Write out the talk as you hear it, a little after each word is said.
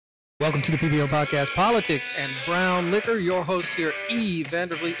Welcome to the PBO Podcast, Politics and Brown Liquor. Your host here, E.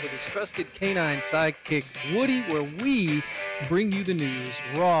 Vandervliet, with his trusted canine sidekick, Woody, where we bring you the news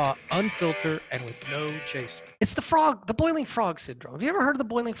raw, unfiltered, and with no chaser. It's the boiling frog syndrome. Have you ever heard of the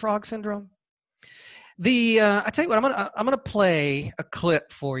boiling frog syndrome? I tell you what, I'm gonna play a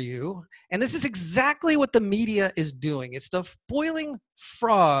clip for you, and this is exactly what the media is doing. It's the boiling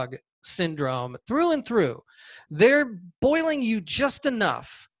frog syndrome through and through. They're boiling you just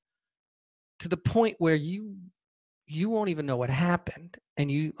enough to the point where you won't even know what happened, and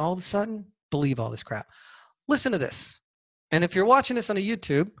you all of a sudden believe all this crap. Listen to this. And if you're watching this on a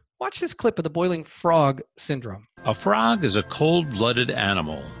YouTube, watch this clip of the boiling frog syndrome. A frog is a cold-blooded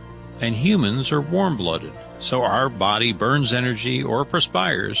animal, and humans are warm-blooded, so our body burns energy or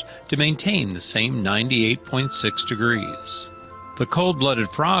perspires to maintain the same 98.6 degrees. The cold-blooded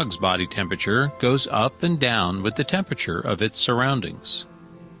frog's body temperature goes up and down with the temperature of its surroundings.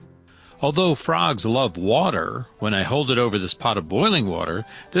 Although frogs love water, when I hold it over this pot of boiling water,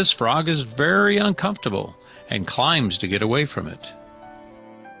 this frog is very uncomfortable and climbs to get away from it.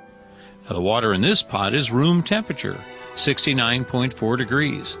 Now, the water in this pot is room temperature, 69.4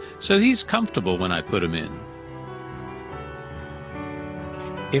 degrees, so he's comfortable when I put him in.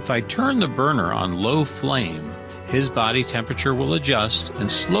 If I turn the burner on low flame, his body temperature will adjust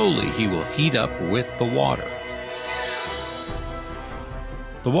and slowly he will heat up with the water.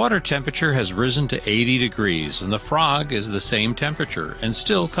 The water temperature has risen to 80 degrees and the frog is the same temperature and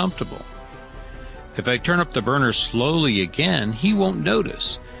still comfortable. If I turn up the burner slowly again, he won't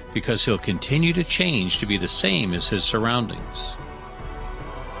notice because he'll continue to change to be the same as his surroundings.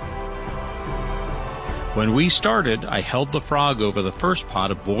 When we started, I held the frog over the first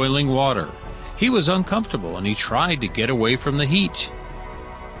pot of boiling water. He was uncomfortable and he tried to get away from the heat.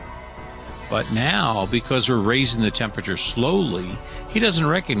 But now, because we're raising the temperature slowly, he doesn't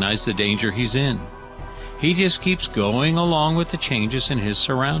recognize the danger he's in. He just keeps going along with the changes in his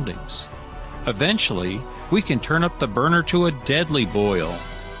surroundings. Eventually, we can turn up the burner to a deadly boil.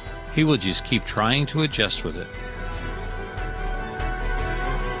 He will just keep trying to adjust with it.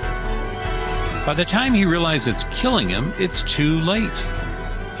 By the time he realizes it's killing him, it's too late.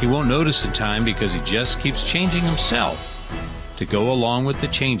 He won't notice in time because he just keeps changing himself to go along with the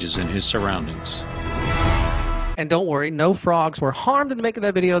changes in his surroundings. And don't worry, no frogs were harmed in the making of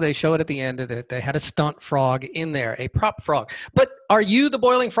that video. They show it at the end of it. They had a stunt frog in there, a prop frog. But are you the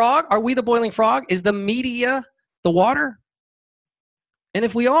boiling frog? Are we the boiling frog? Is the media the water? And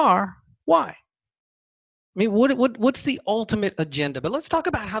if we are, why? I mean, what's the ultimate agenda? But let's talk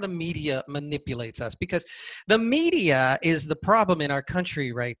about how the media manipulates us, because the media is the problem in our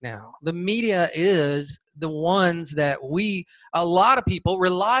country right now. The media is the ones that a lot of people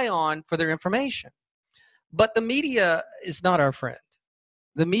rely on for their information. But the media is not our friend.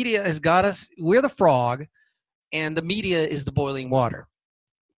 The media has got us, we're the frog, and the media is the boiling water.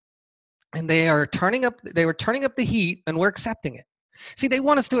 And they were turning up the heat, and we're accepting it. See, they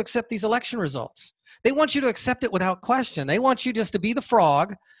want us to accept these election results. They want you to accept it without question. They want you just to be the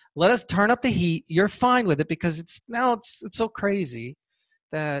frog. Let us turn up the heat. You're fine with it because it's so crazy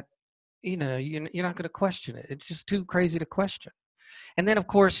that you're not going to question it. It's just too crazy to question. And then, of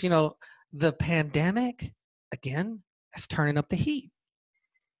course, the pandemic, again, is turning up the heat.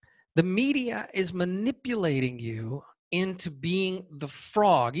 The media is manipulating you into being the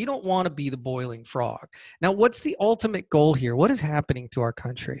frog. You don't want to be the boiling frog. Now, what's the ultimate goal here? What is happening to our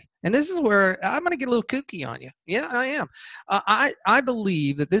country? And this is where I'm going to get a little kooky on you. Yeah, I am. I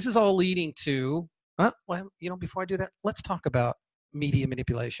believe that this is all leading to, before I do that, let's talk about media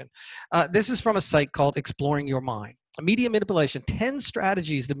manipulation. This is from a site called Exploring Your Mind. Media manipulation, 10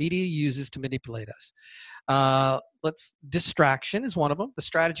 strategies the media uses to manipulate us. Distraction is one of them. The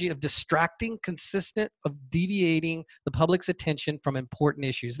strategy of distracting, consistent of deviating the public's attention from important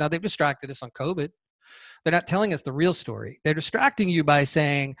issues. Now, they've distracted us on COVID. They're not telling us the real story. They're distracting you by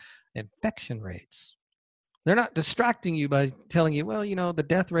saying infection rates. They're not distracting you by telling you, the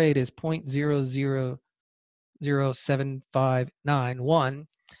death rate is 0.000759.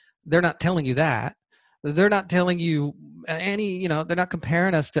 They're not telling you that. They're not telling you they're not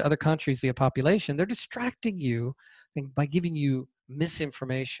comparing us to other countries via population. They're distracting you by giving you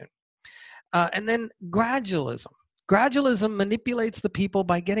misinformation. And then gradualism. Gradualism manipulates the people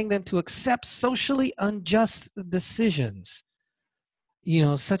by getting them to accept socially unjust decisions,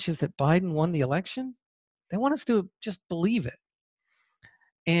 such as that Biden won the election. They want us to just believe it.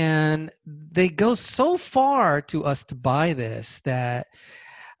 And they go so far to us to buy this that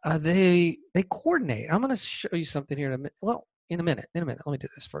they coordinate. I'm going to show you something here in a minute. Well, In a minute. Let me do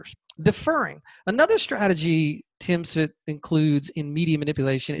this first. Deferring. Another strategy Timsit includes in media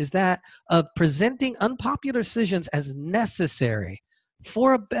manipulation is that of presenting unpopular decisions as necessary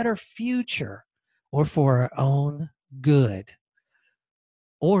for a better future or for our own good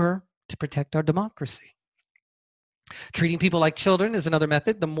or to protect our democracy. Treating people like children is another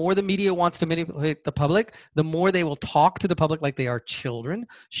method. The more the media wants to manipulate the public, the more they will talk to the public like they are children.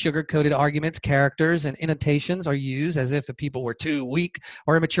 Sugar-coated arguments, characters, and annotations are used as if the people were too weak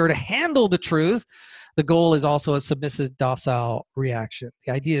or immature to handle the truth. The goal is also a submissive, docile reaction.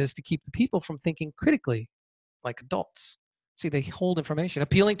 The idea is to keep the people from thinking critically like adults. See, they hold information.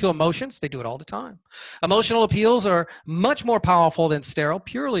 Appealing to emotions, they do it all the time. Emotional appeals are much more powerful than sterile,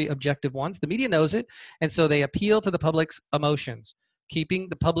 purely objective ones. The media knows it, and so they appeal to the public's emotions, keeping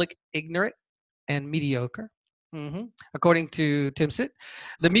the public ignorant and mediocre. According to Timsit,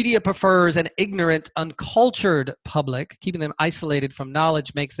 the media prefers an ignorant, uncultured public. Keeping them isolated from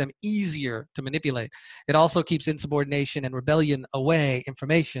knowledge makes them easier to manipulate. It also keeps insubordination and rebellion away.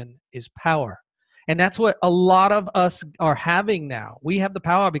 Information is power. And that's what a lot of us are having now. We have the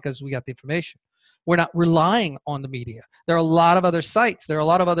power because we got the information. We're not relying on the media. There are a lot of other sites. There are a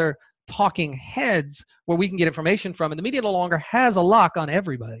lot of other talking heads where we can get information from. And the media no longer has a lock on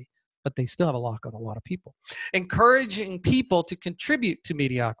everybody, but they still have a lock on a lot of people. Encouraging people to contribute to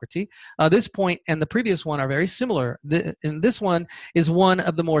mediocrity. This point and the previous one are very similar. And this one is one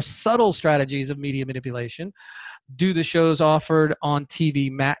of the more subtle strategies of media manipulation. Do the shows offered on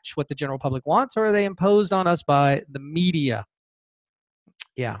TV match what the general public wants, or are they imposed on us by the media?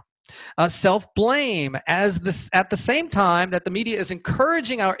 Yeah. Self-blame. At the same time that the media is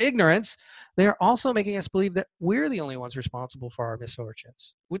encouraging our ignorance, they're also making us believe that we're the only ones responsible for our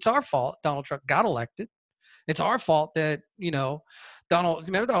misfortunes. It's our fault Donald Trump got elected. It's our fault that,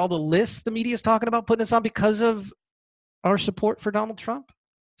 remember all the lists the media is talking about putting us on because of our support for Donald Trump?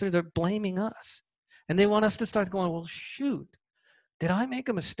 So they're blaming us. And they want us to start going, well, shoot, did I make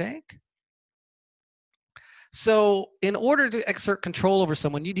a mistake? So in order to exert control over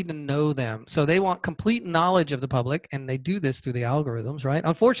someone, you need to know them. So they want complete knowledge of the public, and they do this through the algorithms, right?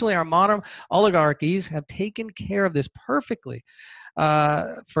 Unfortunately, our modern oligarchies have taken care of this perfectly.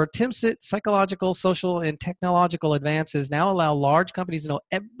 For Timsit, psychological, social, and technological advances now allow large companies to know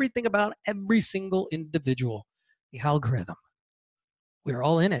everything about every single individual. The algorithm. We're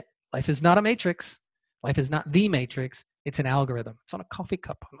all in it. Life is not a matrix. Life is not the matrix. It's an algorithm. It's on a coffee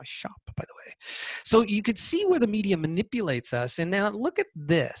cup on my shop, by the way. So you could see where the media manipulates us. And now look at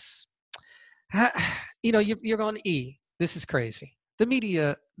this. You're going, this is crazy. The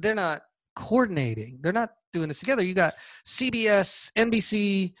media, they're not coordinating. They're not doing this together. You got CBS,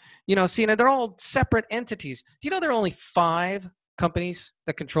 NBC, CNN. They're all separate entities. Do you know there are only 5 companies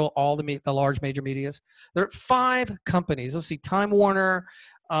that control all the large major medias? There are 5 companies. Let's see, Time Warner,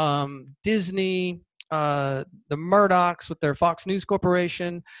 Disney, the Murdochs with their Fox News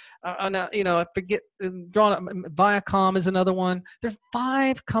Corporation. I forget, Viacom is another one. There are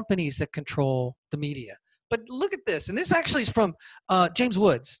 5 companies that control the media. But look at this, and this actually is from James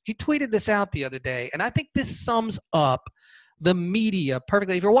Woods. He tweeted this out the other day, and I think this sums up the media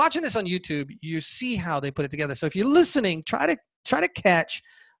perfectly. If you're watching this on YouTube, you see how they put it together. So if you're listening, try to catch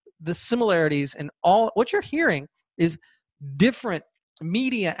the similarities, and all what you're hearing is different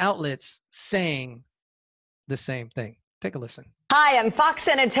media outlets saying the same thing. Take a listen. Hi, I'm Fox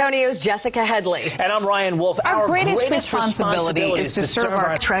San Antonio's Jessica Headley. And I'm Ryan Wolf. Our greatest responsibility is to serve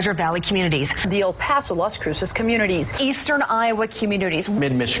our Treasure Valley communities, the El Paso, Las Cruces communities, Eastern Iowa communities,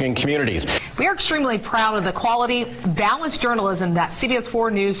 Mid-Michigan communities. We are extremely proud of the quality, balanced journalism that CBS 4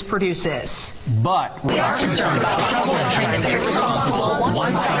 News produces. But we are concerned about trouble and irresponsible,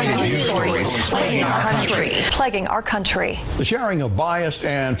 one-sided news stories plaguing our country. The sharing of biased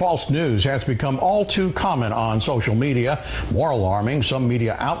and false news has become all too common on social media. More alarming, some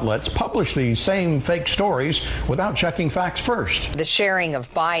media outlets publish these same fake stories without checking facts first. The sharing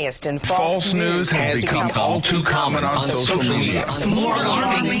of biased and false news has become all too common on social media. More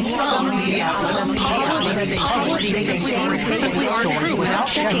alarming, some media outlets publish these same fake stories without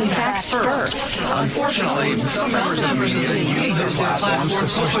checking facts first. Unfortunately, some members of the media use their platforms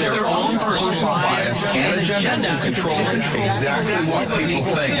to push their own personal bias and agenda to control exactly what people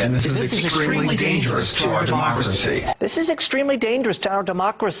think. And this is extremely dangerous to our democracy. this is extremely dangerous to our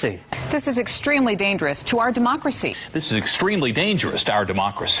democracy. This is extremely dangerous to our democracy. This is extremely dangerous to our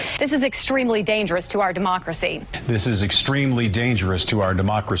democracy. This is extremely dangerous to our democracy. This is extremely dangerous to our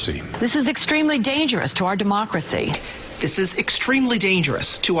democracy. This is extremely dangerous to our democracy. This is extremely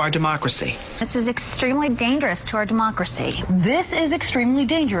dangerous to our democracy. This is extremely dangerous to our democracy. This is extremely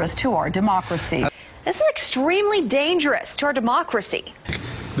dangerous to our democracy. This is extremely dangerous to our democracy.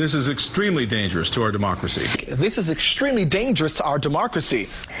 This is extremely dangerous to our democracy. This is extremely dangerous to our democracy.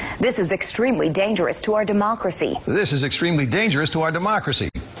 This is extremely dangerous to our democracy. This is extremely dangerous to our democracy.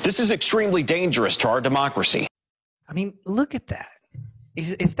 This is extremely dangerous to our democracy. I mean, look at that.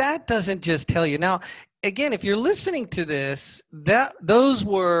 If that doesn't just tell you. Now, again, if you're listening to this, those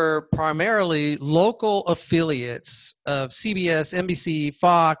were primarily local affiliates of CBS, NBC,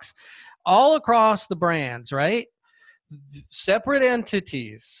 Fox, all across the brands, right? Separate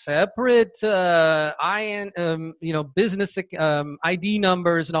entities, separate business ID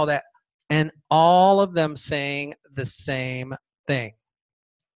numbers and all that, and all of them saying the same thing.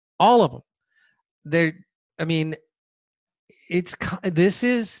 All of them. This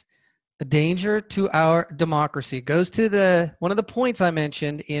is a danger to our democracy. It goes to one of the points I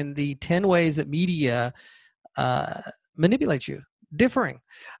mentioned in the 10 ways that media manipulates you. Differing.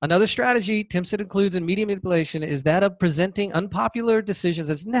 Another strategy Tim said includes in media manipulation is that of presenting unpopular decisions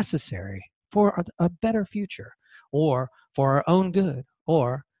as necessary for a better future, or for our own good,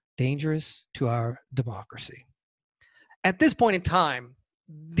 or dangerous to our democracy. At this point in time,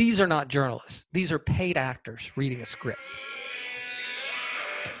 these are not journalists. These are paid actors reading a script.